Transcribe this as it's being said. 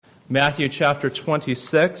Matthew chapter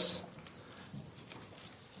 26.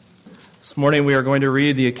 This morning we are going to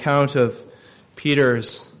read the account of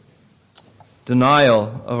Peter's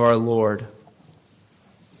denial of our Lord.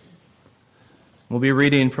 We'll be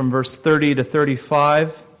reading from verse 30 to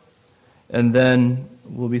 35, and then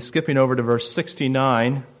we'll be skipping over to verse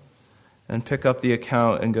 69 and pick up the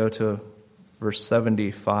account and go to verse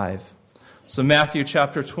 75. So Matthew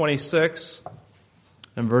chapter 26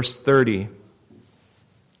 and verse 30.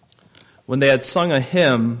 When they had sung a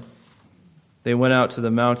hymn, they went out to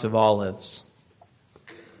the Mount of Olives.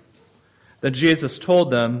 Then Jesus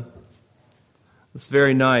told them, "This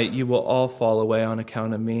very night you will all fall away on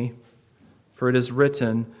account of me. For it is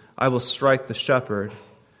written, I will strike the shepherd,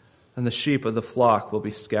 and the sheep of the flock will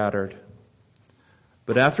be scattered.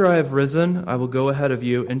 But after I have risen, I will go ahead of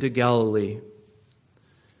you into Galilee."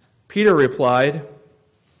 Peter replied,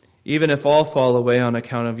 "Even if all fall away on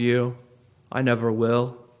account of you, I never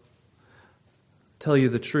will." "Tell you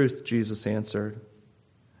the truth," Jesus answered.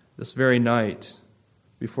 "This very night,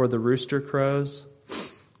 before the rooster crows,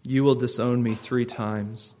 you will disown me 3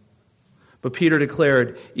 times. But Peter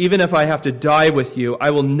declared, "Even if I have to die with you,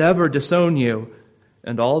 I will never disown you."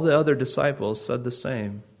 And all the other disciples said the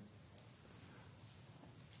same.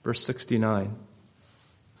 Verse 69.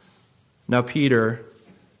 Now Peter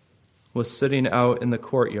was sitting out in the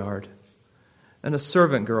courtyard, and a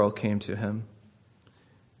servant girl came to him.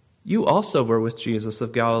 "You also were with Jesus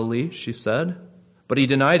of Galilee," she said. But he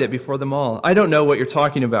denied it before them all. "I don't know what you're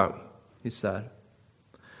talking about," he said.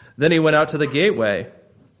 Then he went out to the gateway,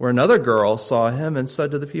 where another girl saw him and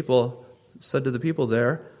said to the people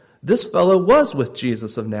there, "This fellow was with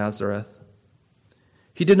Jesus of Nazareth."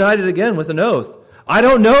 He denied it again with an oath. "I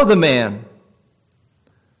don't know the man."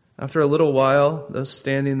 After a little while, those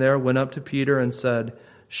standing there went up to Peter and said,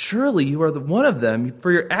 "Surely you are one of them,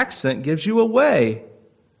 for your accent gives you away."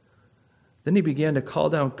 Then he began to call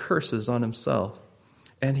down curses on himself,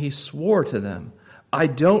 and he swore to them, "I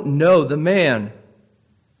don't know the man."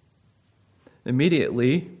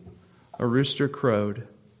 Immediately, a rooster crowed,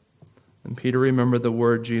 and Peter remembered the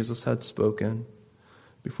word Jesus had spoken,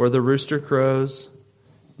 "Before the rooster crows,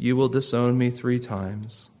 you will disown me 3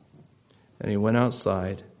 times." And he went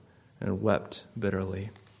outside and wept bitterly.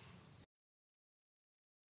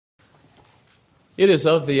 It is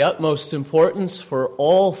of the utmost importance for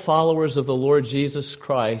all followers of the Lord Jesus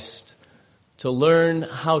Christ to learn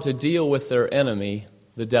how to deal with their enemy,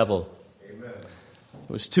 the devil. Amen. It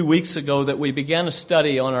was 2 weeks ago that we began a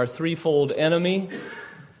study on our threefold enemy,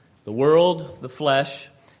 the world, the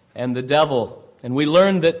flesh, and the devil. And we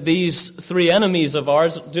learned that these 3 enemies of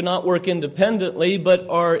ours do not work independently, but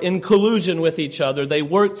are in collusion with each other. They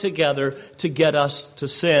work together to get us to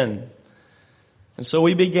sin. And so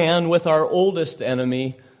we began with our oldest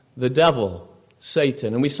enemy, the devil,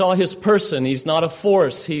 Satan. And we saw his person. He's not a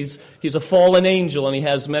force. He's a fallen angel, and he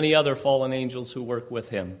has many other fallen angels who work with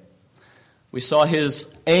him. We saw his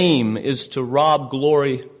aim is to rob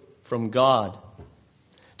glory from God,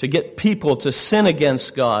 to get people to sin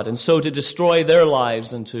against God, and so to destroy their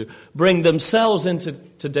lives and to bring themselves into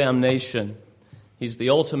damnation. He's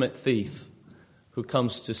the ultimate thief who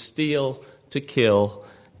comes to steal, to kill,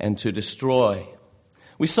 and to destroy.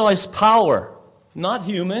 We saw his power, not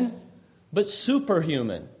human, but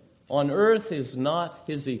superhuman. On earth is not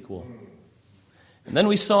his equal. And then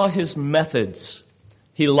we saw his methods.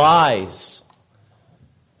 He lies,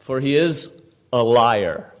 for he is a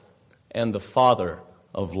liar and the father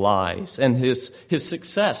of lies. And his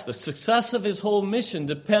success, the success of his whole mission,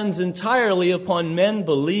 depends entirely upon men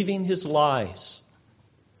believing his lies.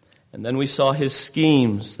 And then we saw his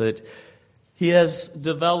schemes, that he has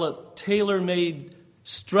developed tailor-made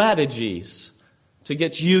strategies to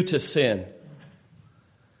get you to sin.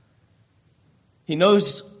 He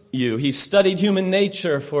knows you. He studied human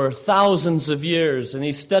nature for thousands of years, and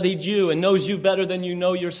he studied you and knows you better than you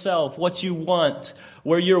know yourself, what you want,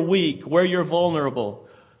 where you're weak, where you're vulnerable,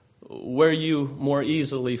 where you more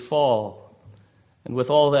easily fall. And with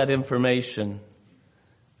all that information,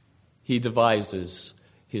 he devises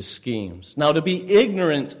his schemes. Now, to be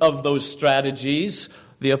ignorant of those strategies,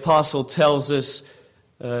 the apostle tells us,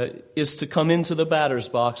 is to come into the batter's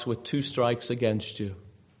box with 2 strikes against you.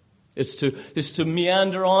 It's to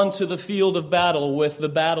meander onto the field of battle with the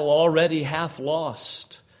battle already half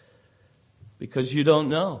lost, because you don't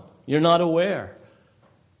know. You're not aware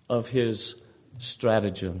of his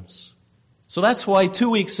stratagems. So that's why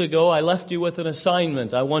 2 weeks ago I left you with an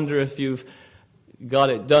assignment. I wonder if you've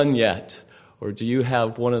got it done yet, or do you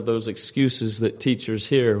have one of those excuses that teachers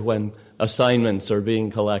hear when assignments are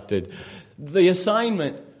being collected? The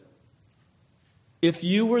assignment, if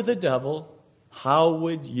you were the devil how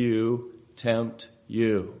would you tempt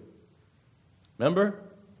you? Remember?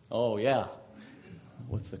 Oh, yeah.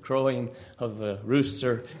 With the crowing of the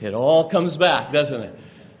rooster, it all comes back, doesn't it?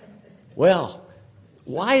 Well,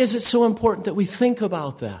 why is it so important that we think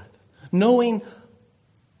about that? Knowing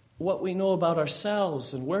what we know about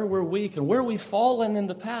ourselves and where we're weak and where we've fallen in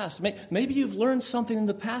the past. Maybe you've learned something in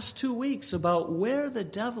the past 2 weeks about where the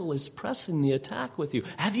devil is pressing the attack with you.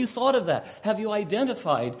 Have you thought of that? Have you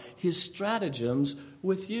identified his stratagems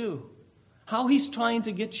with you? How he's trying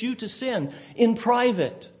to get you to sin in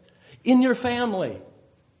private, in your family,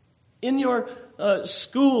 in your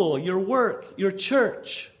school, your work, your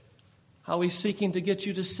church. How he's seeking to get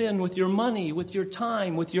you to sin with your money, with your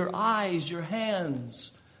time, with your eyes, your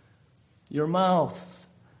hands, your mouth.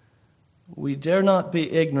 We dare not be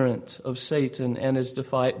ignorant of Satan and his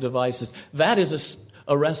devices. That is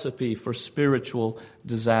a recipe for spiritual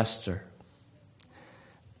disaster.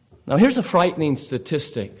 Now, here's a frightening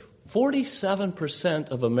statistic. 47%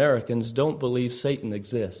 of Americans don't believe Satan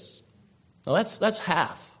exists. Now, that's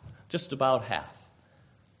half, just about half.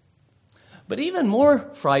 But even more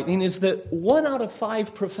frightening is that 1 out of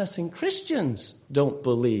 5 professing Christians don't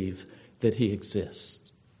believe that he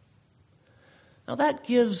exists. Now that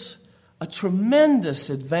gives a tremendous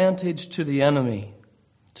advantage to the enemy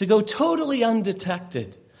to go totally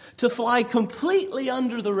undetected, to fly completely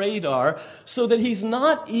under the radar so that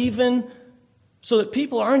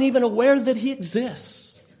people aren't even aware that he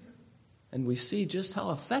exists. And we see just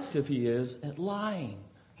how effective he is at lying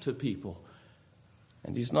to people.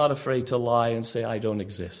 And he's not afraid to lie and say, I don't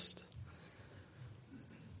exist.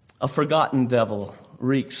 A forgotten devil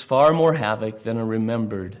wreaks far more havoc than a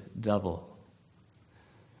remembered devil.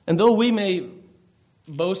 And though we may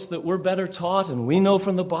boast that we're better taught and we know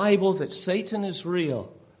from the Bible that Satan is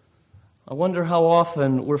real, I wonder how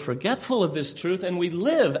often we're forgetful of this truth and we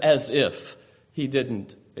live as if he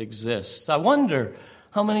didn't exist. I wonder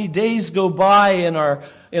how many days go by in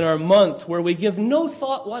our month where we give no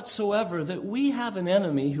thought whatsoever that we have an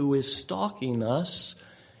enemy who is stalking us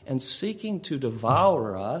and seeking to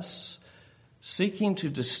devour us, seeking to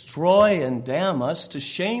destroy and damn us, to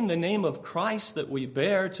shame the name of Christ that we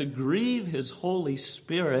bear, to grieve his Holy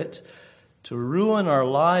Spirit, to ruin our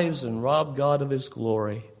lives and rob God of his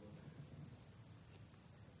glory.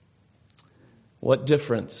 What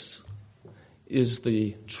difference is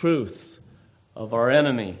the truth of our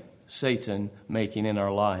enemy, Satan, making in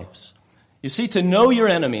our lives? You see, to know your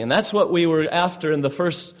enemy, and that's what we were after in the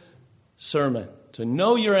first sermon. To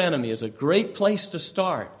know your enemy is a great place to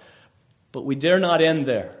start, but we dare not end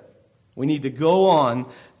there. We need to go on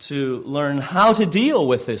to learn how to deal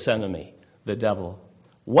with this enemy, the devil.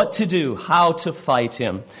 What to do, how to fight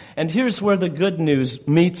him. And here's where the good news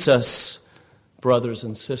meets us, brothers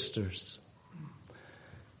and sisters.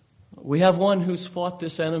 We have one who's fought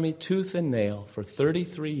this enemy tooth and nail for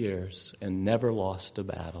 33 years and never lost a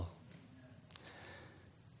battle.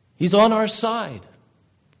 He's on our side.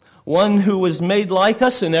 One who was made like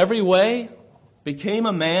us in every way, became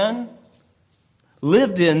a man,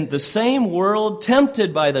 lived in the same world,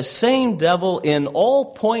 tempted by the same devil in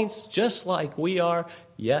all points just like we are,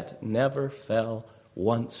 yet never fell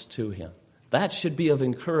once to him. That should be of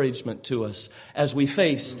encouragement to us as we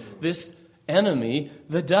face this enemy,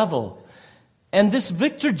 the devil. And this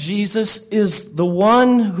victor Jesus is the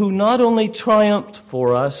one who not only triumphed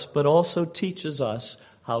for us, but also teaches us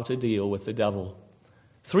how to deal with the devil.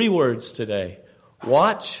 3 words today: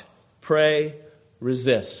 watch, pray,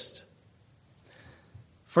 resist.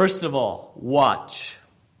 First of all, watch.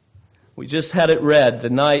 We just had it read.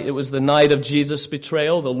 It was the night of Jesus'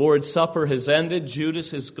 betrayal. The Lord's Supper has ended.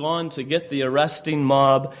 Judas has gone to get the arresting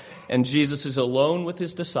mob, and Jesus is alone with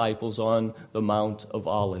his disciples on the Mount of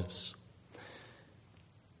Olives.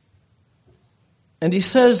 And he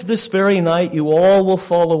says, this very night you all will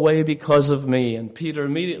fall away because of me. And Peter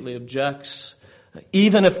immediately objects,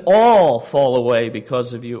 even if all fall away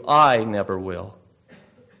because of you, I never will.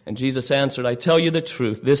 And Jesus answered, I tell you the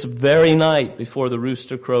truth, this very night before the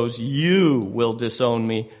rooster crows, you will disown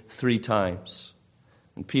me 3 times.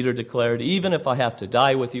 And Peter declared, even if I have to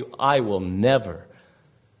die with you, I will never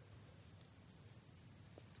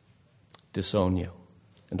disown you.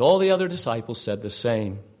 And all the other disciples said the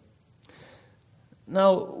same.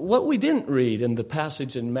 Now, what we didn't read in the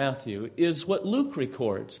passage in Matthew is what Luke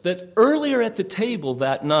records, that earlier at the table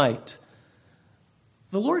that night,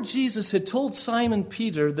 the Lord Jesus had told Simon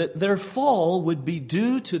Peter that their fall would be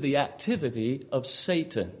due to the activity of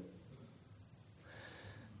Satan.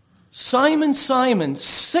 Simon, Simon,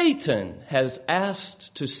 Satan has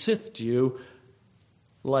asked to sift you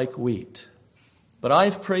like wheat. But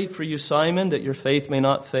I've prayed for you, Simon, that your faith may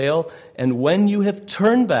not fail. And when you have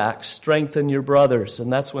turned back, strengthen your brothers.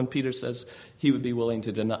 And that's when Peter says he would be willing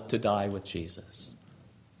to die with Jesus.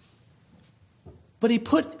 But he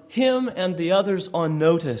put him and the others on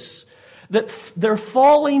notice that their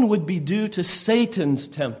falling would be due to Satan's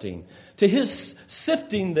tempting, to his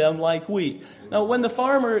sifting them like wheat. Now, when the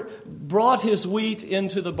farmer brought his wheat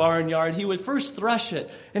into the barnyard, he would first thresh it,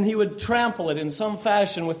 and he would trample it in some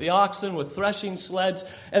fashion with the oxen, with threshing sleds,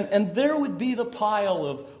 and there would be the pile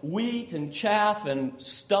of wheat and chaff and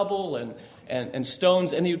stubble and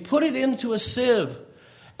stones, and he would put it into a sieve,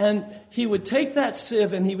 and he would take that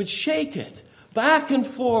sieve and he would shake it back and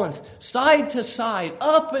forth, side to side,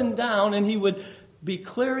 up and down, and he would be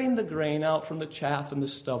clearing the grain out from the chaff and the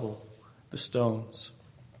stubble, the stones.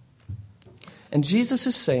 And Jesus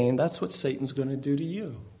is saying that's what Satan's going to do to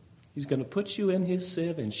you. He's going to put you in his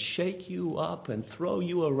sieve and shake you up and throw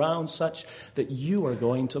you around such that you are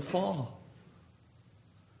going to fall.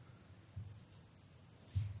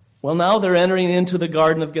 Well, now they're entering into the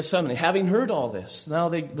Garden of Gethsemane. Having heard all this, now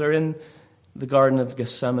they're in the Garden of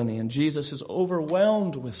Gethsemane, and Jesus is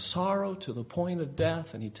overwhelmed with sorrow to the point of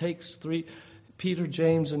death, and he takes Peter,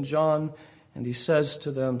 James, and John, and he says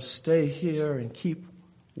to them, "Stay here and keep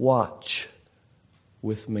watch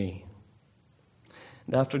with me."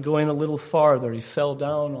 And after going a little farther, he fell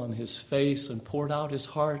down on his face and poured out his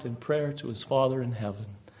heart in prayer to his Father in heaven.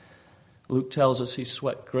 Luke tells us he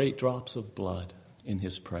sweat great drops of blood in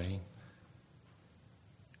his praying.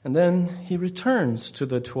 And then he returns to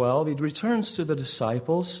the 12, he returns to the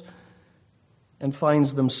disciples and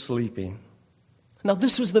finds them sleeping. Now,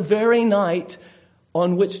 this was the very night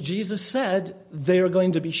on which Jesus said they are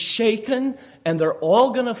going to be shaken and they're all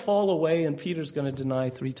going to fall away and Peter's going to deny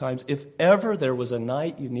 3 times. If ever there was a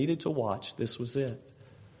night you needed to watch, this was it.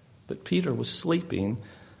 But Peter was sleeping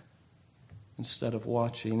instead of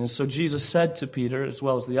watching. And so Jesus said to Peter, as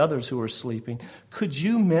well as the others who were sleeping, "Could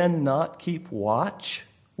you men not keep watch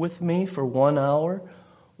with me for 1 hour?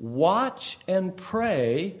 Watch and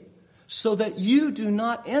pray so that you do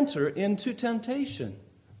not enter into temptation.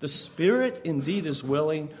 The spirit indeed is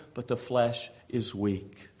willing, but the flesh is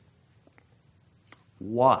weak."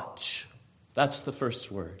 Watch. That's the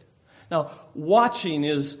first word. Now, watching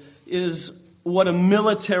is what a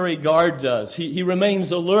military guard does. He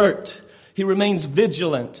remains alert. He remains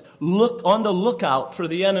vigilant. Look on the lookout for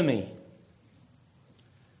the enemy.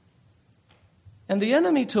 And the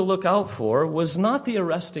enemy to look out for was not the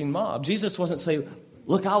arresting mob. Jesus wasn't saying,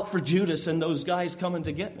 "Look out for Judas and those guys coming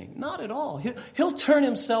to get me." Not at all. He'll turn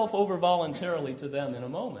himself over voluntarily to them in a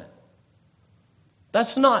moment.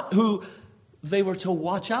 That's not who they were to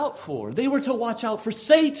watch out for. They were to watch out for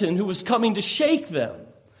Satan, who was coming to shake them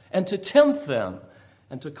and to tempt them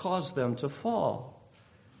and to cause them to fall.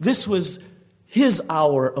 This was his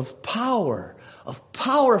hour of power, of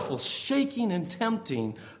powerful shaking and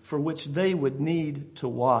tempting for which they would need to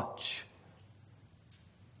watch.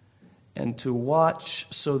 And to watch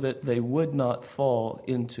so that they would not fall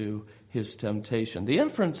into his temptation. The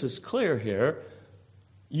inference is clear here.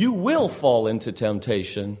 You will fall into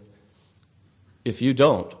temptation if you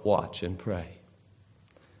don't watch and pray.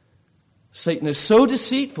 Satan is so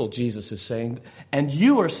deceitful, Jesus is saying, and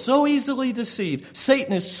you are so easily deceived.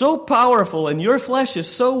 Satan is so powerful and your flesh is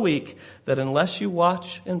so weak that unless you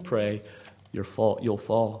watch and pray, you'll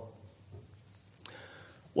fall.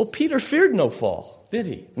 Well, Peter feared no fall, did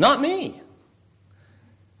he? Not me.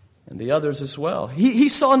 And the others as well. He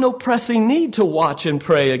saw no pressing need to watch and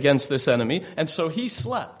pray against this enemy, and so he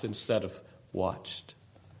slept instead of watched.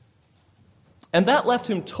 And that left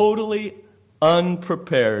him totally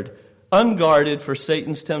unprepared, unguarded for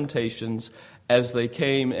Satan's temptations as they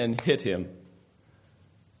came and hit him.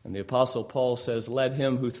 And the Apostle Paul says, "Let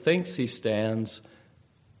him who thinks he stands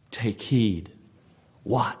take heed,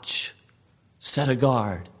 watch, set a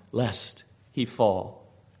guard, lest he fall."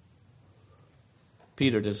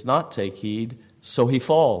 Peter does not take heed, so he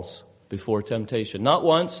falls before temptation. Not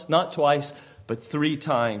once, not twice, but 3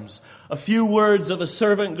 times. A few words of a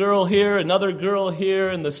servant girl here, another girl here,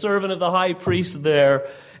 and the servant of the high priest there.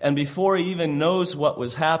 And before he even knows what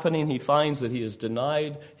was happening, he finds that he has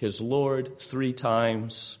denied his Lord 3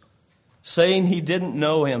 times, saying he didn't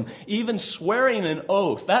know him, even swearing an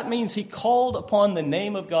oath. That means he called upon the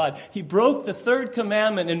name of God. He broke the 3rd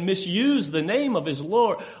commandment and misused the name of his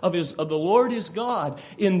Lord, of the Lord his God,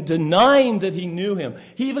 in denying that he knew him.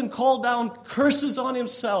 He even called down curses on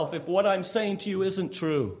himself if what I'm saying to you isn't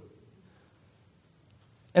true.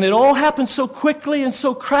 And it all happened so quickly and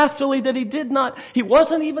so craftily that he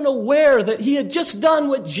wasn't even aware that he had just done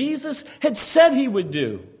what Jesus had said he would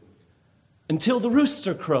do until the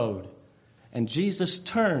rooster crowed. And Jesus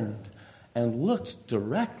turned and looked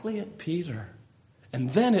directly at Peter.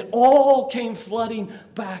 And then it all came flooding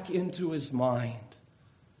back into his mind.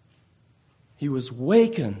 He was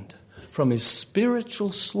wakened from his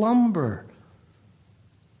spiritual slumber,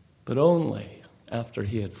 but only after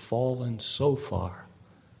he had fallen so far.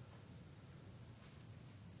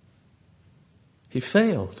 He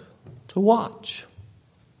failed to watch.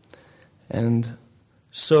 And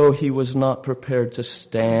so he was not prepared to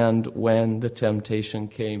stand when the temptation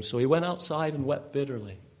came. So he went outside and wept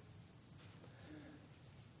bitterly.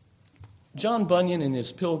 John Bunyan, in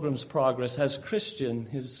his Pilgrim's Progress, has Christian,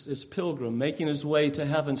 his pilgrim, making his way to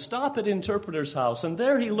heaven, stop at Interpreter's house, and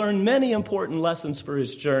there he learned many important lessons for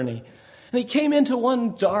his journey. And he came into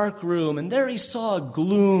one dark room, and there he saw a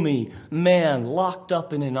gloomy man locked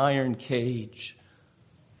up in an iron cage.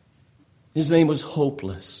 His name was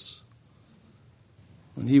Hopeless,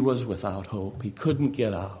 and he was without hope. He couldn't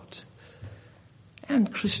get out.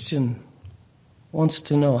 And Christian wants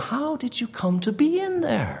to know, how did you come to be in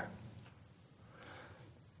there?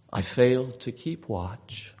 I failed to keep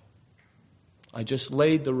watch. I just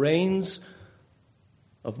laid the reins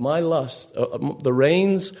of my lust, the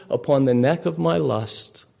reins upon the neck of my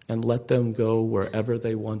lust, and let them go wherever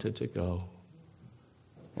they wanted to go.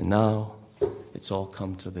 And now it's all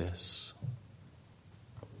come to this.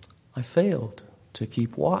 I failed to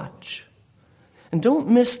keep watch. And don't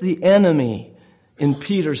miss the enemy in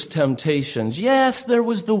Peter's temptations. Yes, there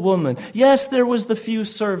was the woman. Yes, there was the few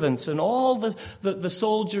servants and all the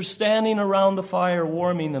soldiers standing around the fire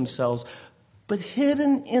warming themselves. But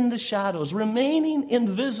hidden in the shadows, remaining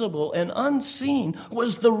invisible and unseen,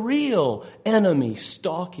 was the real enemy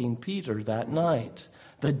stalking Peter that night.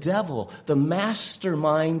 The devil, the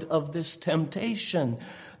mastermind of this temptation.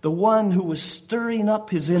 The one who was stirring up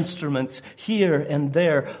his instruments here and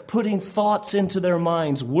there, putting thoughts into their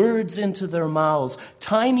minds, words into their mouths,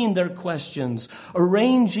 timing their questions,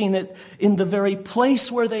 arranging it in the very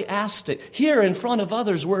place where they asked it, here in front of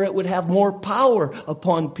others where it would have more power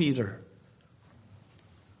upon Peter.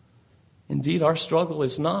 Indeed, our struggle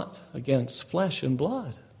is not against flesh and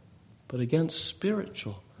blood, but against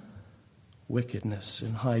spiritual wickedness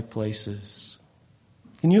in high places.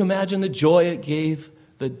 Can you imagine the joy it gave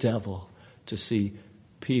the devil to see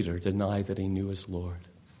Peter deny that he knew his Lord?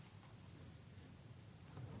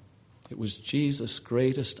 It was Jesus'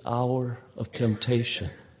 greatest hour of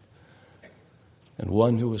temptation. And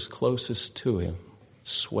one who was closest to him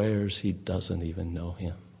swears he doesn't even know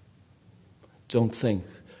him. Don't think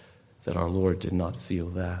that our Lord did not feel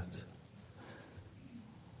that.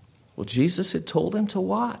 Well, Jesus had told him to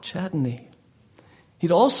watch, hadn't he?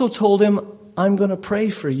 He'd also told him, I'm going to pray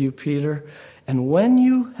for you, Peter. And when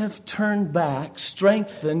you have turned back,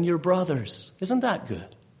 strengthen your brothers. Isn't that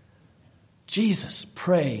good? Jesus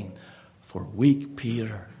praying for weak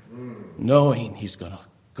Peter, knowing he's going to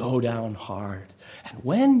go down hard. And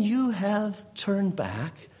when you have turned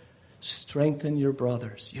back, strengthen your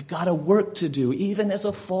brothers. You've got a work to do, even as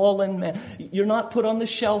a fallen man. You're not put on the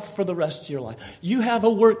shelf for the rest of your life. You have a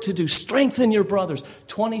work to do. Strengthen your brothers.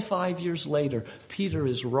 25 years later, Peter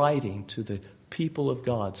is writing to the people of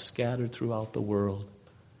God scattered throughout the world.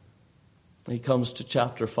 He comes to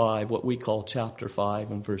chapter 5, what we call chapter 5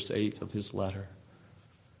 and verse 8 of his letter.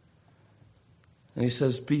 And he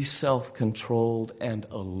says, be self-controlled and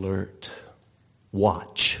alert.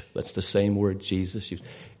 Watch. That's the same word Jesus used.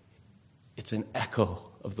 It's an echo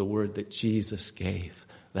of the word that Jesus gave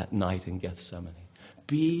that night in Gethsemane.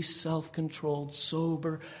 Be self-controlled,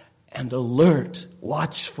 sober, and alert,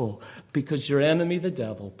 watchful, because your enemy, the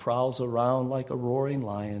devil, prowls around like a roaring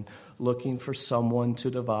lion, looking for someone to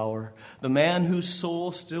devour. The man whose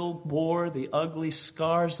soul still bore the ugly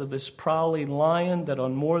scars of this prowling lion that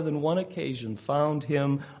on more than one occasion found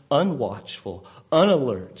him unwatchful,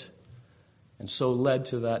 unalert, and so led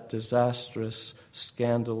to that disastrous,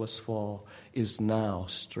 scandalous fall, is now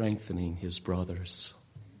strengthening his brothers.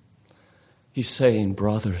 He's saying,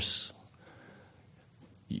 brothers,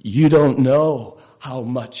 you don't know how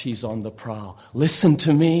much he's on the prowl. Listen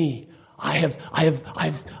to me. I've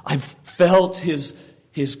felt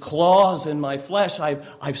his claws in my flesh.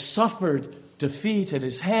 I've suffered defeat at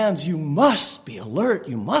his hands. You must be alert.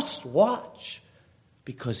 You must watch,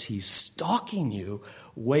 because he's stalking you,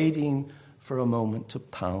 waiting for a moment to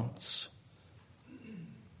pounce.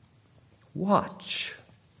 Watch.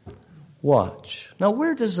 Watch. Now,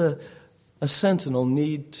 where does a sentinel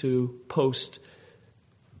need to post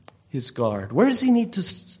his guard? Where does he need to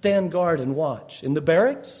stand guard and watch? In the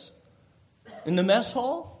barracks? In the mess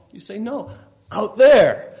hall? You say, no. Out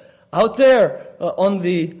there on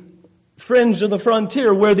the fringe of the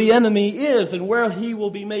frontier where the enemy is and where he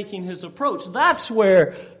will be making his approach. That's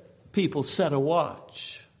where people set a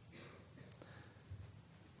watch.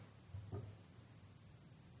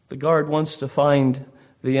 The guard wants to find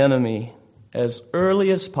the enemy as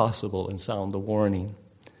early as possible and sound the warning.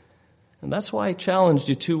 And that's why I challenged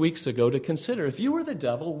you 2 weeks ago to consider, if you were the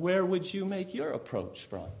devil, where would you make your approach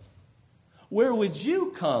from? Where would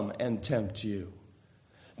you come and tempt you?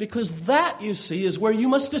 Because that, you see, is where you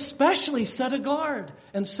must especially set a guard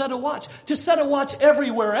and set a watch. To set a watch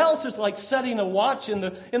everywhere else is like setting a watch in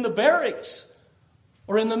the barracks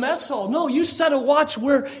or in the mess hall. No, you set a watch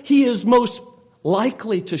where he is most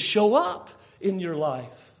likely to show up in your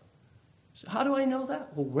life. So how do I know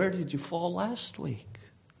that? Well, where did you fall last week?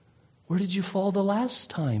 Where did you fall the last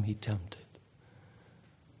time he tempted?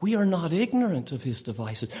 We are not ignorant of his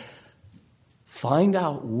devices. Find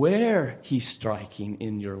out where he's striking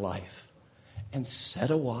in your life and set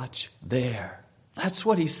a watch there. That's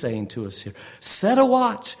what he's saying to us here. Set a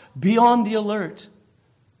watch. Be on the alert.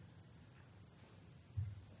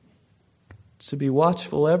 To be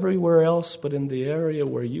watchful everywhere else but in the area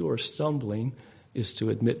where you are stumbling is to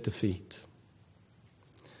admit defeat.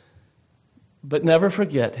 But never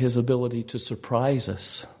forget his ability to surprise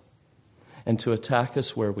us and to attack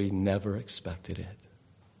us where we never expected it.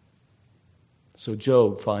 So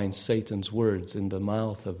Job finds Satan's words in the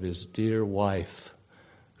mouth of his dear wife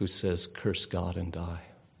who says, "Curse God and die."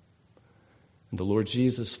 And the Lord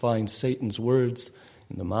Jesus finds Satan's words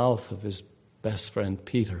in the mouth of his best friend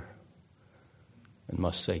Peter and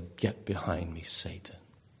must say, "Get behind me, Satan."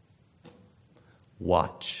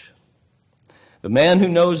 Watch. The man who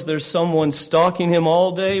knows there's someone stalking him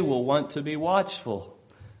all day will want to be watchful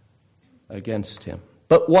against him.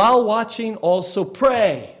 But while watching, also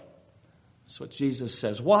pray. That's what Jesus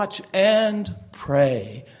says. Watch and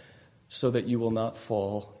pray so that you will not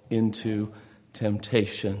fall into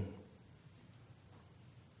temptation.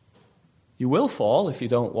 You will fall if you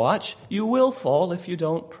don't watch. You will fall if you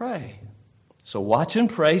don't pray. So watch and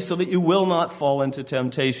pray so that you will not fall into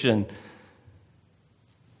temptation.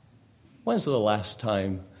 When's the last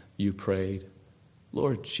time you prayed,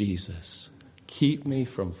 "Lord Jesus, keep me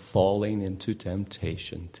from falling into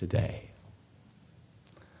temptation today"?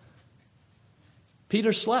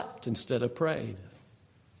 Peter slept instead of prayed,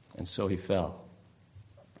 and so he fell.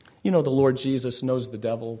 You know, the Lord Jesus knows the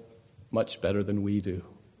devil much better than we do.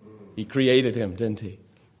 He created him, didn't he?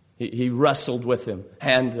 He wrestled with him,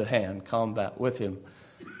 hand-to-hand combat with him.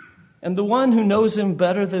 And the one who knows him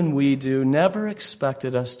better than we do never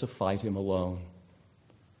expected us to fight him alone.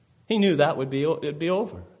 He knew that it'd be over.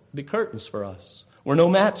 It'd be curtains for us. We're no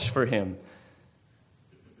match for him.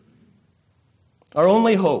 Our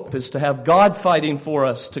only hope is to have God fighting for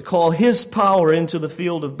us, to call his power into the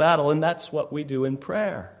field of battle, and that's what we do in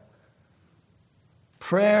prayer.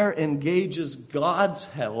 Prayer engages God's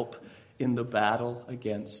help in the battle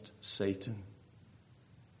against Satan.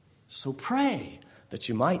 So pray that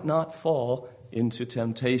you might not fall into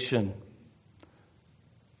temptation.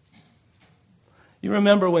 You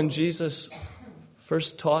remember when Jesus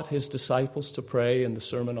first taught his disciples to pray in the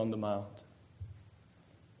Sermon on the Mount?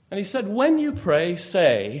 And he said, when you pray,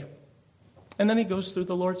 say, and then he goes through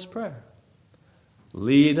the Lord's Prayer.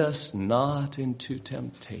 Lead us not into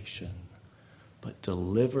temptation, but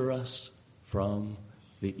deliver us from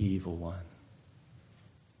the evil one.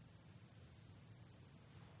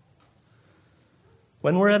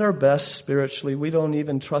 When we're at our best spiritually, we don't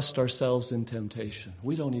even trust ourselves in temptation.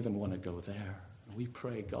 We don't even want to go there. We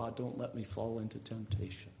pray, God, don't let me fall into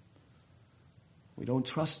temptation. We don't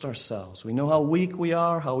trust ourselves. We know how weak we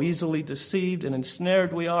are, how easily deceived and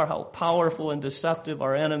ensnared we are, how powerful and deceptive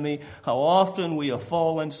our enemy, how often we have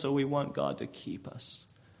fallen, so we want God to keep us.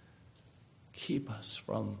 Keep us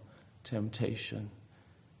from temptation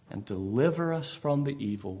and deliver us from the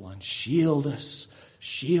evil one. Shield us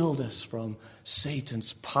from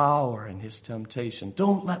Satan's power and his temptation.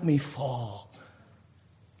 Don't let me fall.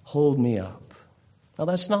 Hold me up. Now,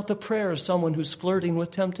 that's not the prayer of someone who's flirting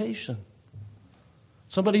with temptation.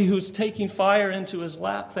 Somebody who's taking fire into his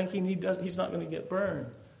lap thinking he's not going to get burned.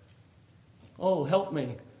 Oh, help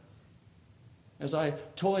me. As I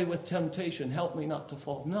toy with temptation, help me not to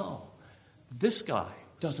fall. No, this guy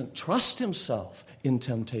doesn't trust himself in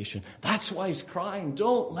temptation. That's why he's crying,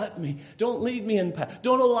 don't lead me in path.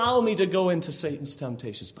 Don't allow me to go into Satan's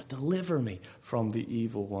temptations, but deliver me from the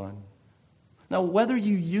evil one. Now, whether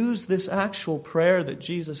you use this actual prayer that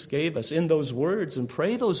Jesus gave us in those words and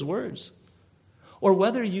pray those words, or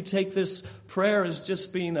whether you take this prayer as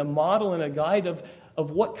just being a model and a guide of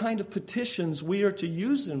what kind of petitions we are to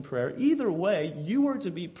use in prayer, either way, you are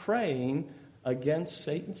to be praying against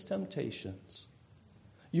Satan's temptations.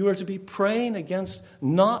 You are to be praying against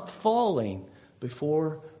not falling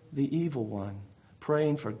before the evil one,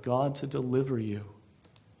 praying for God to deliver you.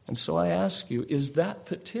 And so I ask you, is that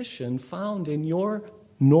petition found in your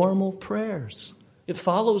normal prayers? It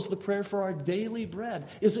follows the prayer for our daily bread.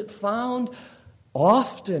 Is it found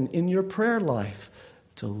often in your prayer life?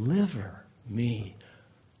 Deliver me.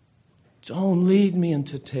 Don't lead me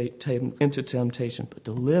into temptation, but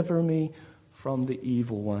deliver me from the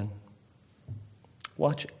evil one.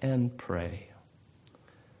 Watch and pray.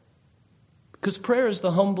 Because prayer is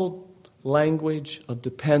the humble language of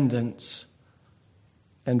dependence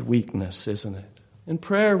and weakness, isn't it? In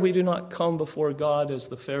prayer, we do not come before God as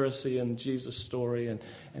the Pharisee in Jesus' story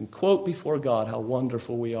and quote before God how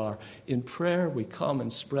wonderful we are. In prayer, we come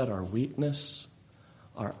and spread our weakness,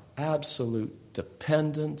 our absolute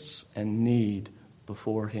dependence and need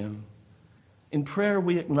before Him. In prayer,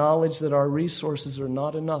 we acknowledge that our resources are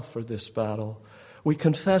not enough for this battle. We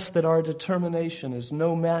confess that our determination is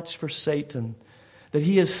no match for Satan, that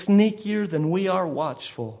he is sneakier than we are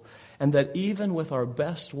watchful, and that even with our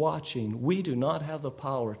best watching, we do not have the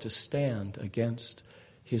power to stand against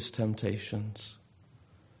his temptations.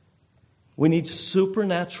 We need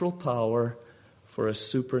supernatural power for a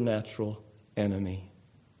supernatural enemy.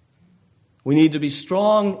 We need to be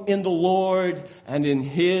strong in the Lord and in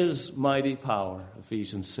His mighty power,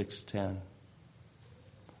 Ephesians 6:10.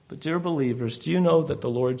 But dear believers, do you know that the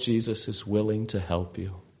Lord Jesus is willing to help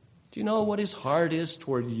you? Do you know what His heart is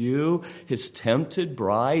toward you, His tempted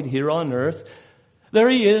bride here on earth? There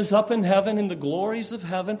He is up in heaven, in the glories of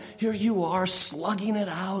heaven. Here you are slugging it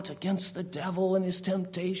out against the devil and his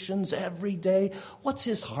temptations every day. What's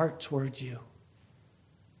His heart toward you?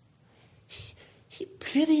 He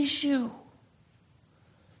pities you.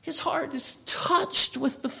 His heart is touched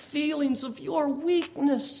with the feelings of your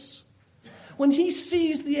weakness. When He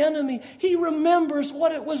sees the enemy, He remembers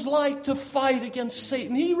what it was like to fight against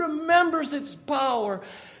Satan. He remembers its power.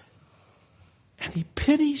 And He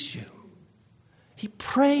pities you. He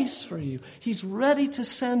prays for you. He's ready to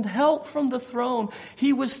send help from the throne.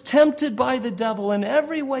 He was tempted by the devil in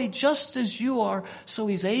every way, just as you are, so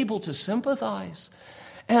He's able to sympathize.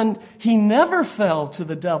 And He never fell to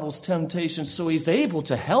the devil's temptation, so He's able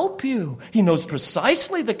to help you. He knows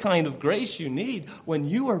precisely the kind of grace you need when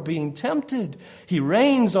you are being tempted. He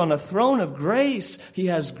reigns on a throne of grace. He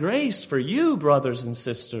has grace for you, brothers and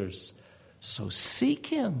sisters. So seek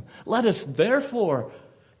Him. Let us therefore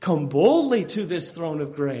come boldly to this throne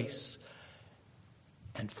of grace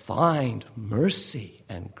and find mercy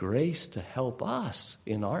and grace to help us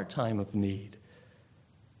in our time of need.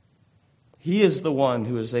 He is the one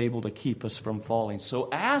who is able to keep us from falling. So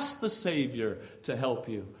ask the Savior to help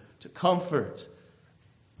you, to comfort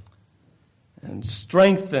and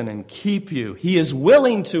strengthen and keep you. He is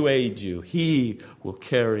willing to aid you. He will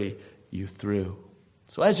carry you through.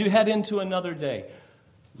 So as you head into another day,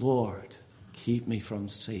 Lord, keep me from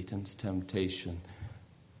Satan's temptation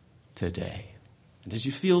today. And as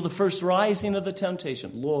you feel the first rising of the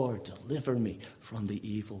temptation, Lord, deliver me from the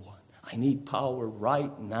evil one. I need power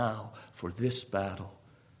right now for this battle.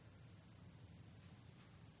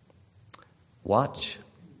 Watch,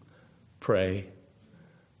 pray,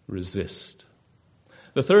 resist.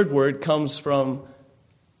 The third word comes from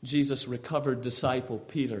Jesus' recovered disciple,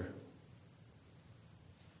 Peter,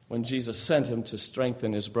 when Jesus sent him to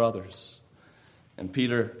strengthen his brothers. And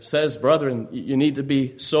Peter says, brethren, you need to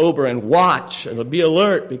be sober and watch and be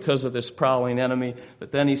alert because of this prowling enemy.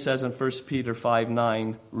 But then he says in 1 Peter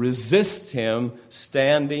 5:9, resist him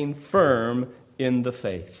standing firm in the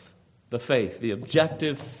faith. The faith, the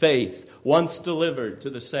objective faith once delivered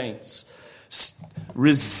to the saints.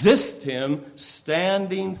 Resist him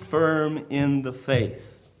standing firm in the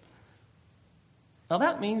faith. Now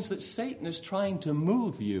that means that Satan is trying to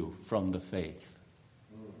move you from the faith.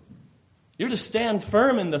 You're to stand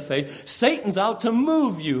firm in the faith. Satan's out to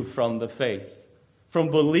move you from the faith, from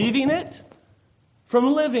believing it,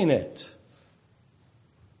 from living it.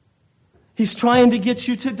 He's trying to get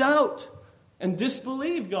you to doubt and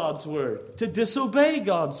disbelieve God's word, to disobey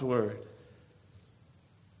God's word,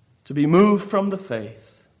 to be moved from the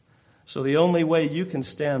faith. So the only way you can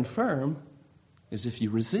stand firm is if you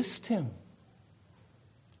resist him.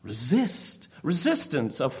 Resist.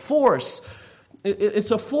 Resistance, a force. It's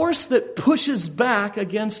a force that pushes back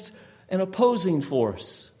against an opposing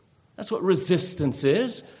force. That's what resistance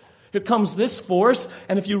is. Here comes this force,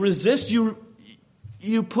 and if you resist,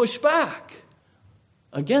 you push back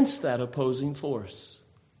against that opposing force.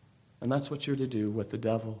 And that's what you're to do with the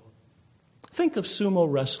devil. Think of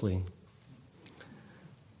sumo wrestling.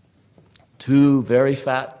 Two very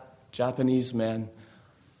fat Japanese men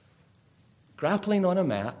grappling on a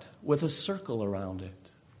mat with a circle around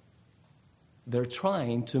it. They're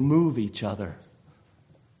trying to move each other.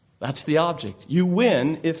 That's the object. You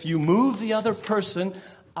win if you move the other person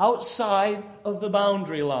outside of the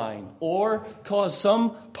boundary line or cause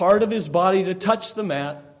some part of his body to touch the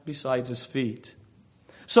mat besides his feet.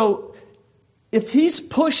 So if he's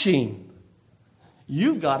pushing,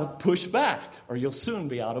 you've got to push back or you'll soon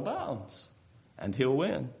be out of bounds and he'll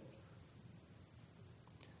win.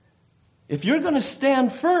 If you're going to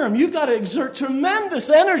stand firm, you've got to exert tremendous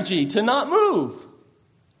energy to not move.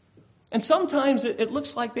 And sometimes it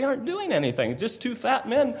looks like they aren't doing anything. Just two fat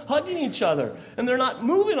men hugging each other, and they're not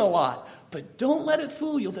moving a lot. But don't let it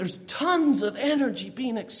fool you. There's tons of energy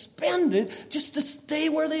being expended just to stay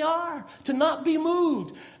where they are, to not be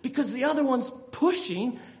moved, because the other one's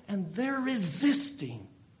pushing and they're resisting.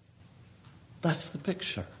 That's the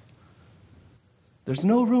picture. There's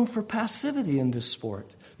no room for passivity in this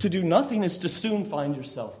sport. To do nothing is to soon find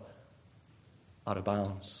yourself out of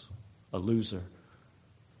bounds, a loser,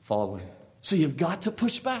 fallen. So you've got to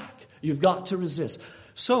push back. You've got to resist.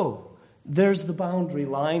 So there's the boundary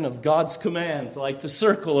line of God's commands, like the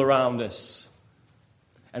circle around us.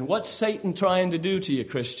 And what's Satan trying to do to you,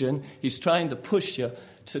 Christian? He's trying to push you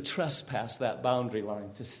to trespass that boundary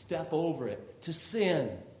line, to step over it, to sin.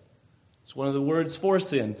 It's one of the words for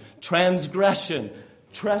sin. Transgression,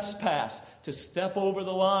 trespass, to step over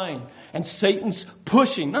the line. And Satan's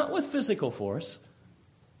pushing, not with physical force.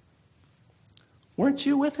 Weren't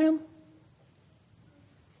you with him?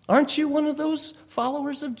 Aren't you one of those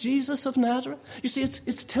followers of Jesus of Nazareth? You see,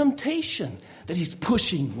 it's temptation that he's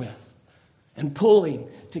pushing with and pulling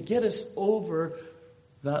to get us over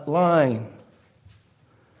that line.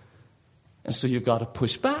 And so you've got to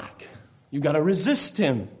push back. You've got to resist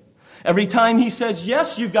him. Every time he says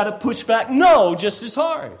yes, you've got to push back no just as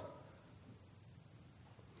hard.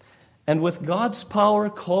 And with God's power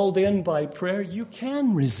called in by prayer, you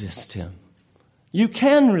can resist him. You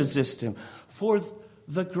can resist him. For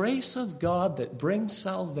the grace of God that brings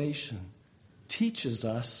salvation teaches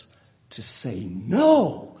us to say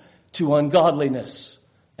no to ungodliness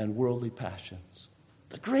and worldly passions.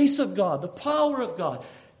 The grace of God, the power of God,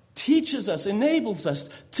 teaches us, enables us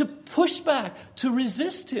to push back, to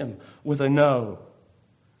resist him with a no.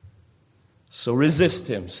 So resist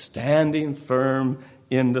him, standing firm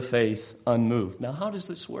in the faith, unmoved. Now, how does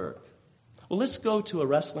this work? Well, let's go to a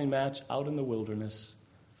wrestling match out in the wilderness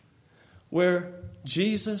where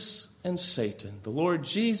Jesus and Satan, the Lord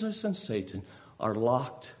Jesus and Satan, are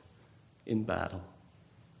locked in battle.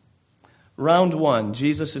 Round 1,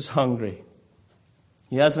 Jesus is hungry.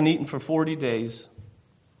 He hasn't eaten for 40 days.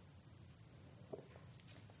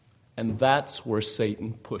 And that's where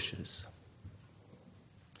Satan pushes.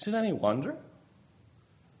 Is it any wonder?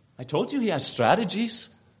 I told you he has strategies.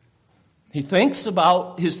 He thinks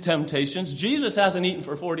about his temptations. Jesus hasn't eaten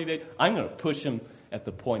for 40 days. I'm going to push him at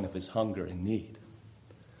the point of his hunger and need.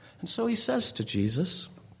 And so he says to Jesus,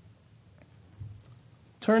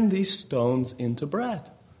 turn these stones into bread.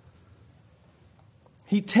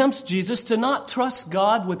 He tempts Jesus to not trust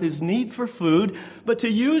God with his need for food, but to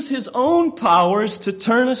use his own powers to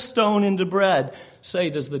turn a stone into bread. Say,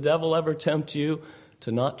 does the devil ever tempt you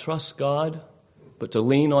to not trust God, but to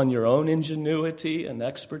lean on your own ingenuity and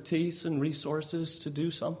expertise and resources to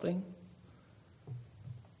do something?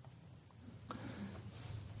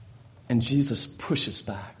 And Jesus pushes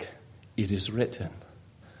back. It is written,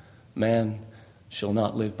 man shall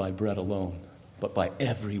not live by bread alone, but by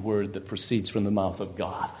every word that proceeds from the mouth of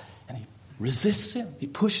God. And he resists him. He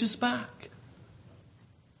pushes back.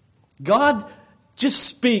 God just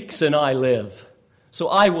speaks and I live. So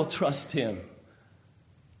I will trust him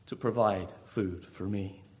to provide food for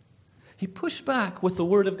me. He pushed back with the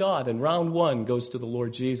word of God, and round 1 goes to the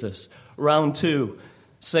Lord Jesus. Round 2,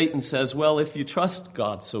 Satan says, well, if you trust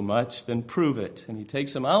God so much, then prove it. And he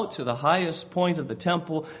takes him out to the highest point of the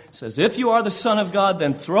temple, says, if you are the Son of God,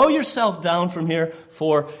 then throw yourself down from here,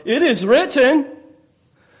 for it is written,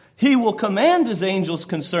 he will command his angels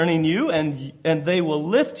concerning you, and they will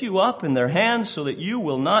lift you up in their hands so that you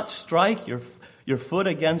will not strike your foot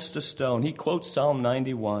against a stone. He quotes Psalm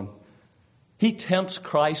 91. He tempts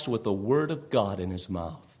Christ with the word of God in his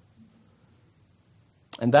mouth.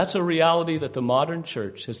 And that's a reality that the modern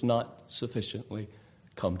church has not sufficiently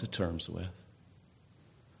come to terms with.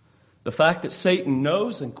 The fact that Satan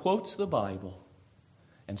knows and quotes the Bible,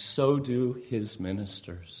 and so do his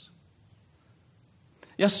ministers.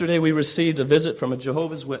 Yesterday we received a visit from a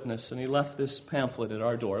Jehovah's Witness, and he left this pamphlet at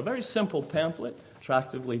our door. A very simple pamphlet,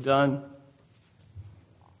 attractively done.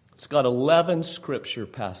 It's got 11 scripture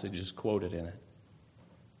passages quoted in it.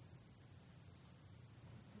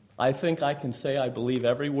 I think I can say I believe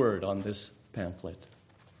every word on this pamphlet.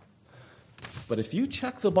 But if you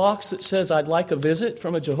check the box that says, I'd like a visit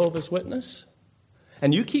from a Jehovah's Witness,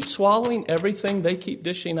 and you keep swallowing everything they keep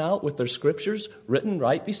dishing out with their scriptures written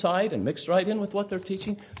right beside and mixed right in with what they're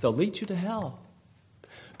teaching, they'll lead you to hell.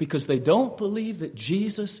 Because they don't believe that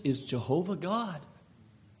Jesus is Jehovah God.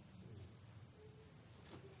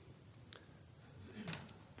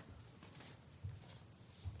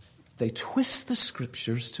 They twist the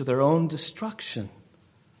scriptures to their own destruction.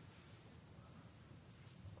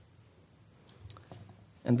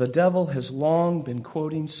 And the devil has long been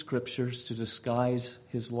quoting scriptures to disguise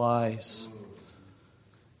his lies.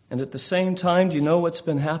 And at the same time, do you know what's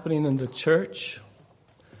been happening in the church?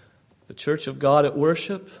 The church of God at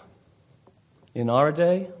worship? In our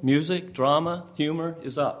day, music, drama, humor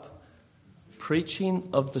is up. Preaching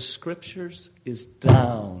of the scriptures is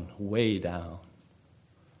down, way down.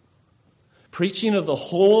 Preaching of the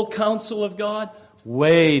whole counsel of God,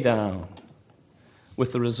 way down.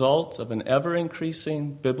 With the result of an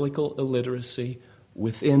ever-increasing biblical illiteracy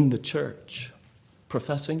within the church.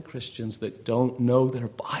 Professing Christians that don't know their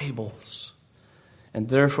Bibles. And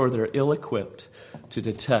therefore they're ill-equipped to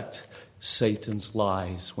detect Satan's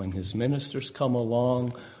lies when his ministers come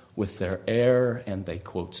along with their error and they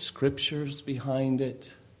quote scriptures behind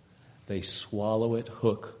it. They swallow it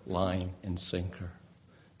hook, line, and sinker.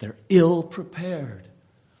 They're ill-prepared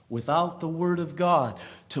without the Word of God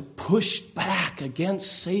to push back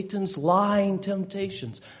against Satan's lying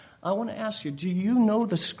temptations. I want to ask you, do you know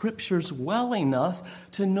the Scriptures well enough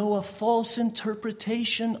to know a false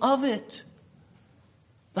interpretation of it?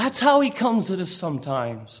 That's how he comes at us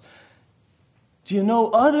sometimes. Do you know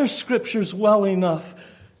other Scriptures well enough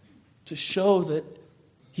to show that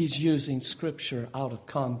he's using Scripture out of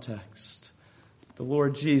context? The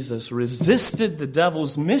Lord Jesus resisted the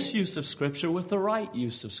devil's misuse of Scripture with the right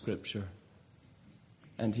use of Scripture.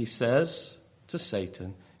 And he says to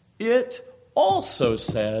Satan, it also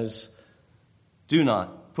says, do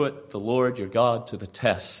not put the Lord your God to the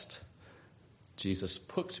test. Jesus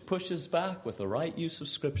pushes back with the right use of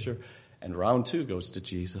Scripture, and round 2 goes to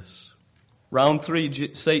Jesus. Round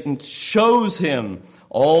 3, Satan shows him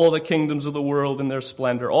all the kingdoms of the world and their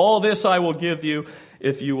splendor. All this I will give you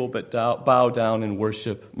if you will but bow down and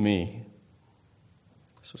worship me.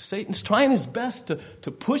 So Satan's trying his best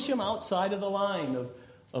to push him outside of the line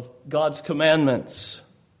of God's commandments.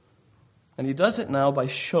 And he does it now by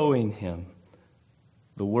showing him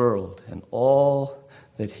the world and all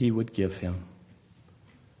that he would give him.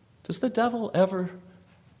 Does the devil ever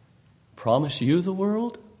promise you the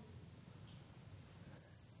world?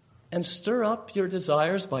 And stir up your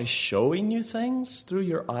desires by showing you things through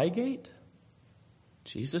your eye gate?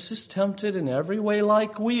 Jesus is tempted in every way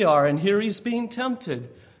like we are, and here he's being tempted.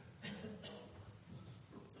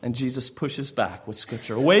 And Jesus pushes back with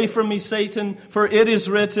Scripture. Away from me, Satan, for it is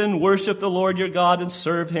written, worship the Lord your God and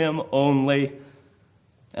serve him only.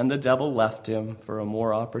 And the devil left him for a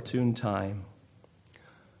more opportune time.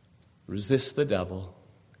 Resist the devil,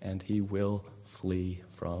 and he will flee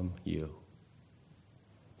from you.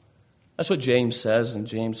 That's what James says in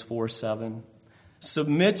James 4:7.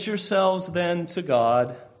 Submit yourselves then to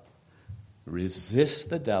God.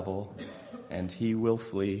 Resist the devil, and he will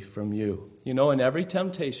flee from you. You know, in every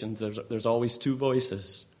temptation, there's always 2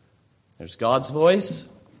 voices. There's God's voice,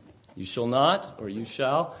 you shall not, or you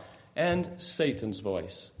shall, and Satan's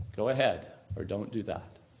voice, go ahead, or don't do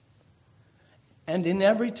that. And in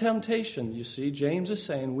every temptation, you see, James is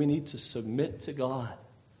saying we need to submit to God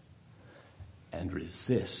and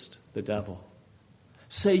resist the devil.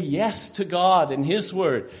 Say yes to God and his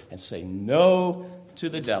word, and say no to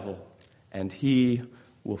the devil, and he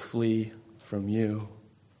will flee from you.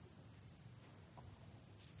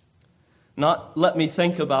 Let me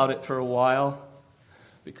think about it for a while,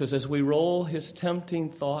 because as we roll his tempting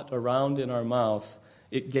thought around in our mouth,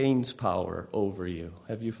 it gains power over you.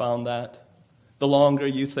 Have you found that? The longer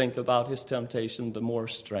you think about his temptation, the more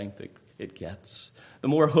strength it gets. The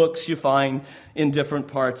more hooks you find in different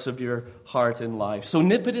parts of your heart and life. So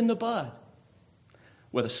nip it in the bud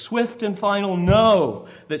with a swift and final no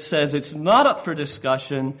that says it's not up for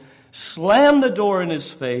discussion. Slam the door in his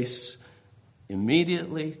face,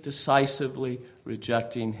 immediately, decisively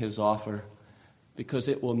rejecting his offer, because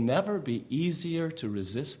it will never be easier to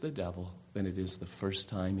resist the devil than it is the first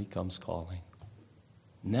time he comes calling.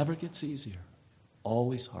 Never gets easier,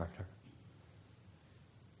 always harder.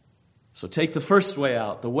 So take the first way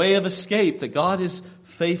out, the way of escape that God is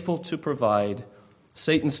faithful to provide.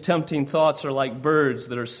 Satan's tempting thoughts are like birds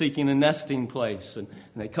that are seeking a nesting place, and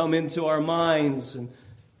they come into our minds, and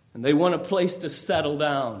they want a place to settle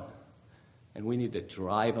down. And we need to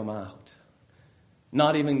drive them out.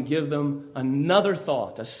 Not even give them another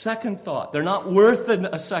thought, a second thought. They're not worth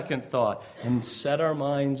a second thought. And set our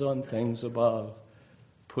minds on things above,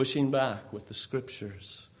 pushing back with the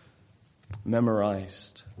Scriptures,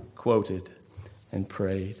 memorized, quoted, and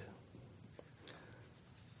prayed.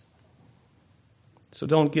 So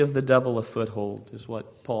don't give the devil a foothold, is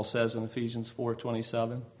what Paul says in Ephesians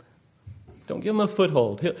 4:27. Don't give him a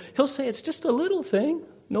foothold. He'll say it's just a little thing.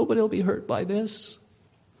 Nobody will be hurt by this.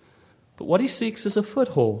 But what he seeks is a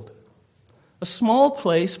foothold, a small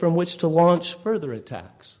place from which to launch further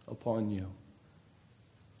attacks upon you.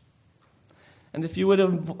 And if you would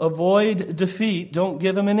avoid defeat, don't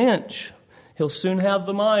give him an inch. He'll soon have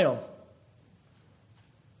the mile.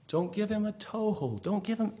 Don't give him a toehold. Don't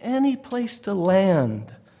give him any place to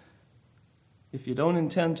land. If you don't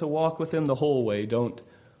intend to walk with him the whole way, don't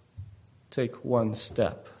take one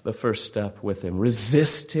step, the first step with him.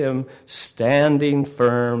 Resist him, standing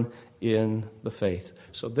firm in the faith.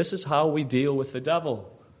 So this is how we deal with the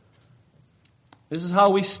devil. This is how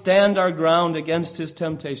we stand our ground against his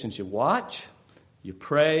temptations. You watch, you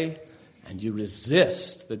pray, and you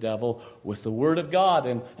resist the devil with the Word of God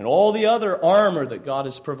and all the other armor that God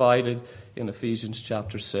has provided in Ephesians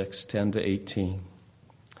chapter 6, 10 to 18.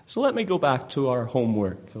 So let me go back to our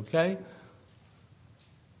homework, okay?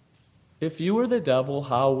 If you were the devil,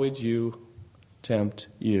 how would you tempt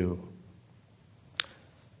you?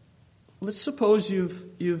 Let's suppose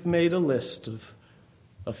you've made a list of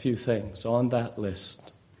a few things on that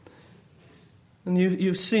list. And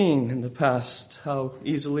you've seen in the past how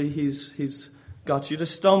easily he's got you to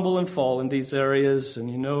stumble and fall in these areas,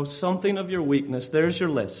 and you know something of your weakness. There's your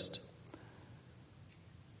list.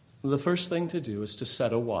 The first thing to do is to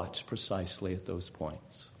set a watch precisely at those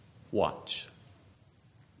points. Watch.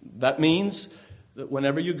 That means that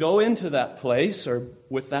whenever you go into that place or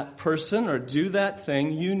with that person or do that thing,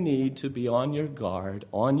 you need to be on your guard,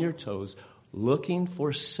 on your toes, looking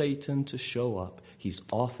for Satan to show up. He's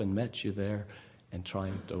often met you there and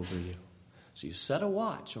triumphed over you. So you set a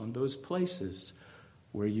watch on those places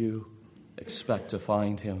where you expect to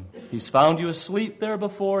find him. He's found you asleep there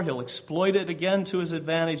before. He'll exploit it again to his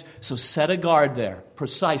advantage. So set a guard there,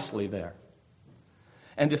 precisely there.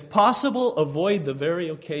 And if possible, avoid the very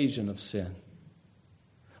occasion of sin.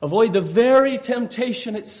 Avoid the very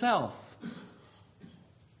temptation itself.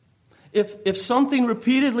 If something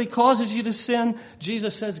repeatedly causes you to sin,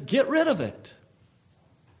 Jesus says, get rid of it.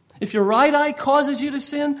 If your right eye causes you to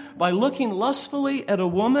sin by looking lustfully at a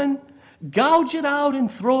woman, gouge it out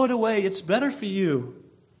and throw it away. It's better for you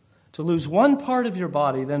to lose one part of your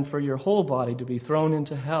body than for your whole body to be thrown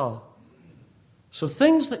into hell. So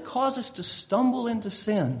things that cause us to stumble into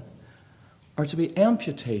sin are to be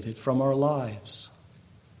amputated from our lives.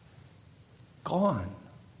 Gone.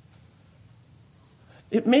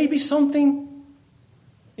 It may be something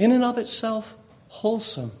in and of itself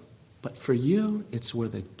wholesome, but for you, it's where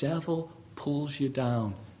the devil pulls you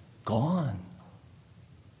down. Gone.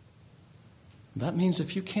 That means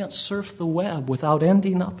if you can't surf the web without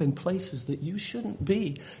ending up in places that you shouldn't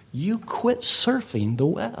be, you quit surfing the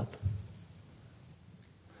web.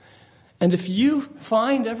 And if you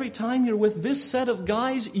find every time you're with this set of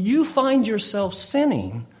guys, you find yourself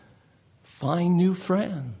sinning, find new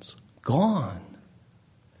friends. Gone.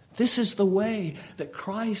 This is the way that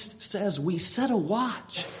Christ says we set a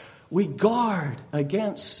watch. We guard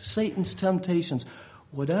against Satan's temptations.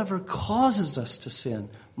 Whatever causes us to sin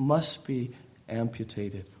must be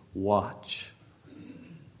amputated. Watch.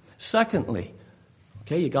 Secondly,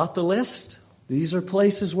 okay, you got the list? These are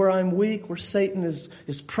places where I'm weak, where Satan is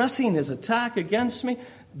pressing his attack against me.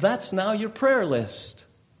 That's now your prayer list.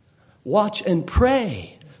 Watch and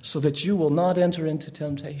pray so that you will not enter into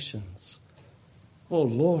temptations. Oh,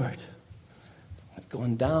 Lord, I've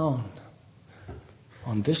gone down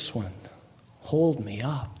on this one. Hold me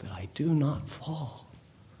up that I do not fall.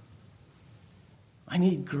 I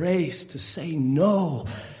need grace to say no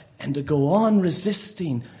and to go on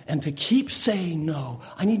resisting and to keep saying no.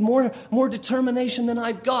 I need more determination than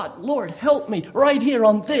I've got. Lord, help me right here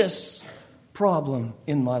on this problem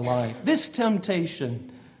in my life, this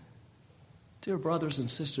temptation. Dear brothers and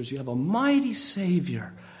sisters, you have a mighty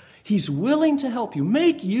Savior. He's willing to help you.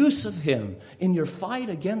 Make use of him in your fight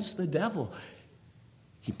against the devil.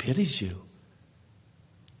 He pities you.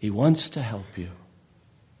 He wants to help you.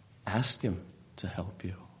 Ask him to help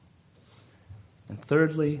you. And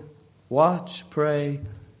thirdly, watch, pray,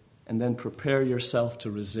 and then prepare yourself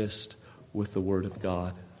to resist with the Word of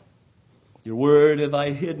God. Your word have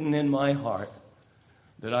I hidden in my heart,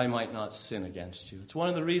 that I might not sin against you. It's one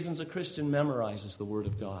of the reasons a Christian memorizes the Word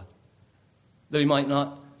of God, that he might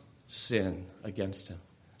not sin against him.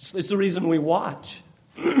 It's the reason we watch,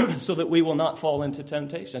 so that we will not fall into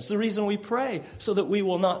temptation. It's the reason we pray, so that we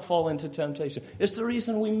will not fall into temptation. It's the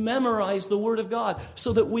reason we memorize the Word of God,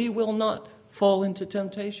 so that we will not fall into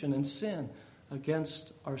temptation and sin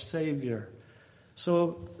against our Savior.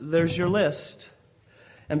 So there's your list.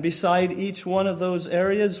 And beside each one of those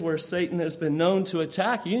areas where Satan has been known to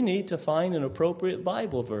attack, you need to find an appropriate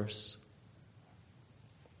Bible verse.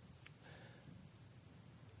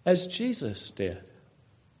 As Jesus did.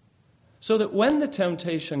 So that when the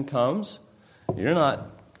temptation comes, you're not,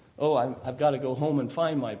 I've got to go home and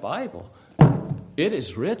find my Bible. It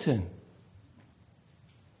is written,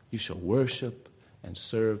 you shall worship and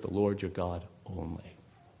serve the Lord your God only.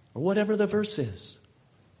 Or whatever the verse is.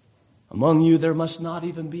 Among you there must not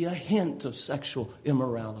even be a hint of sexual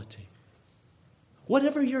immorality.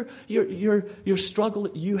 Whatever your struggle,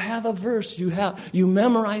 you have a verse, you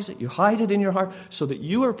memorize it, you hide it in your heart so that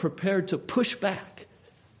you are prepared to push back.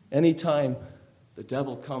 Anytime the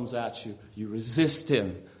devil comes at you, you resist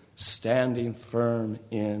him, standing firm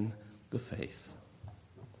in the faith.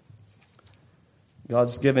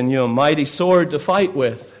 God's given you a mighty sword to fight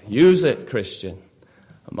with. Use it, Christian.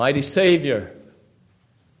 A mighty Savior.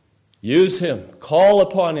 Use him. Call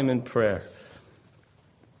upon him in prayer.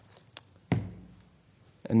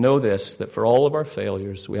 And know this, that for all of our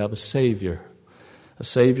failures, we have a Savior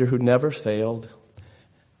who never failed.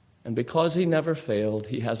 And because he never failed,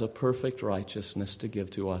 he has a perfect righteousness to give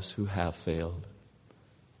to us who have failed.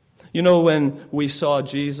 You know, when we saw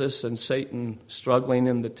Jesus and Satan struggling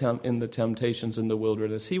in the temptations in the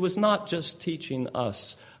wilderness, he was not just teaching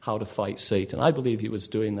us how to fight Satan. I believe he was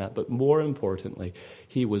doing that, but more importantly,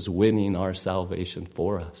 he was winning our salvation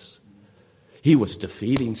for us. He was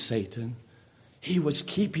defeating Satan. He was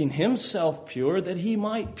keeping himself pure that he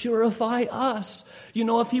might purify us. You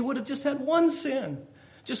know, if he would have just had one sin,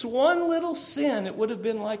 just one little sin, it would have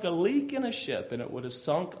been like a leak in a ship, and it would have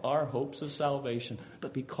sunk our hopes of salvation.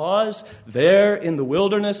 But because there in the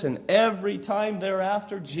wilderness and every time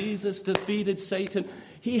thereafter Jesus defeated Satan,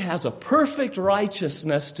 he has a perfect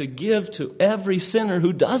righteousness to give to every sinner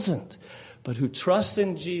who doesn't, but who trusts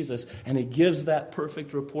in Jesus, and he gives that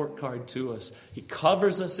perfect report card to us. He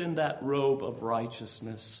covers us in that robe of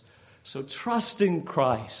righteousness. So trust in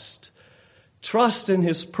Christ. Trust in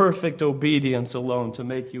his perfect obedience alone to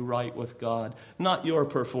make you right with God. Not your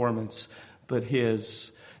performance, but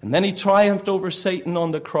his. And then he triumphed over Satan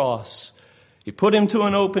on the cross. He put him to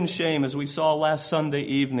an open shame, as we saw last Sunday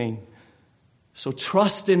evening. So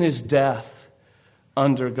trust in his death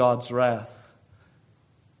under God's wrath,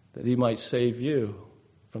 that he might save you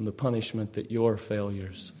from the punishment that your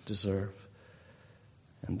failures deserve.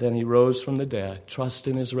 And then he rose from the dead. Trust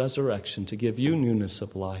in his resurrection to give you newness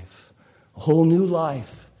of life. A whole new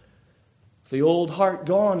life. The old heart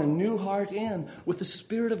gone and new heart in. With the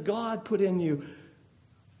Spirit of God put in you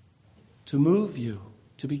to move you,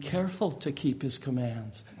 to be careful to keep his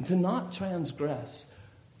commands, and to not transgress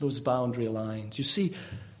those boundary lines. You see,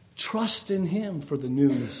 trust in him for the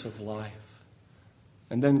newness of life.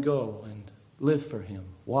 And then go and live for him,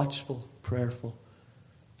 watchful, prayerful,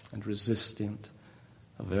 and resistant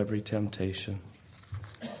of every temptation.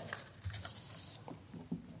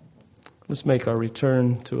 Let's make our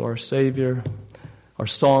return to our Savior, our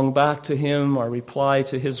song back to him, our reply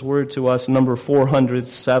to his word to us, number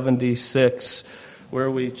 476, where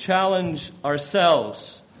we challenge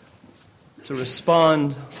ourselves to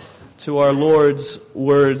respond to our Lord's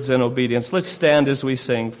words in obedience. Let's stand as we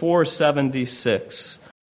sing, 476.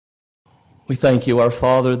 We thank you, our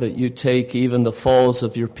Father, that you take even the falls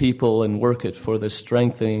of your people and work it for the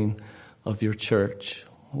strengthening of your church.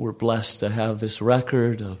 We're blessed to have this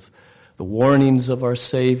record of the warnings of our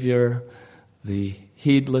Savior, the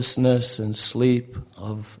heedlessness and sleep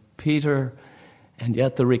of Peter, and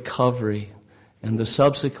yet the recovery and the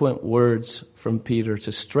subsequent words from Peter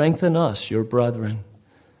to strengthen us, your brethren.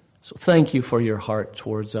 So thank you for your heart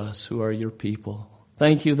towards us who are your people.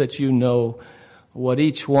 Thank you that you know what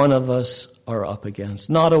each one of us are up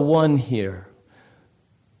against. Not a one here,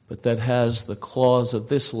 but that has the claws of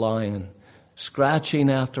this lion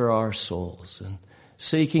scratching after our souls and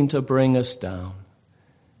seeking to bring us down.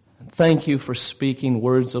 And thank you for speaking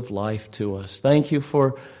words of life to us. Thank you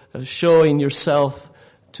for showing yourself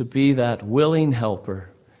to be that willing helper,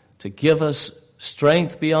 to give us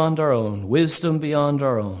strength beyond our own, wisdom beyond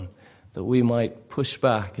our own, that we might push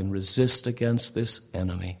back and resist against this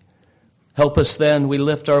enemy. Help us then, we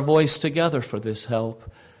lift our voice together for this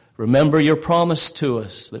help. Remember your promise to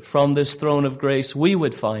us that from this throne of grace we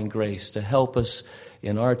would find grace to help us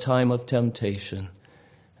in our time of temptation.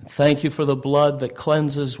 And thank you for the blood that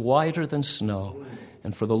cleanses whiter than snow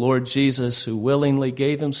and for the Lord Jesus, who willingly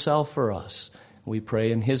gave himself for us. We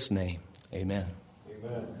pray in his name. Amen.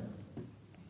 Amen.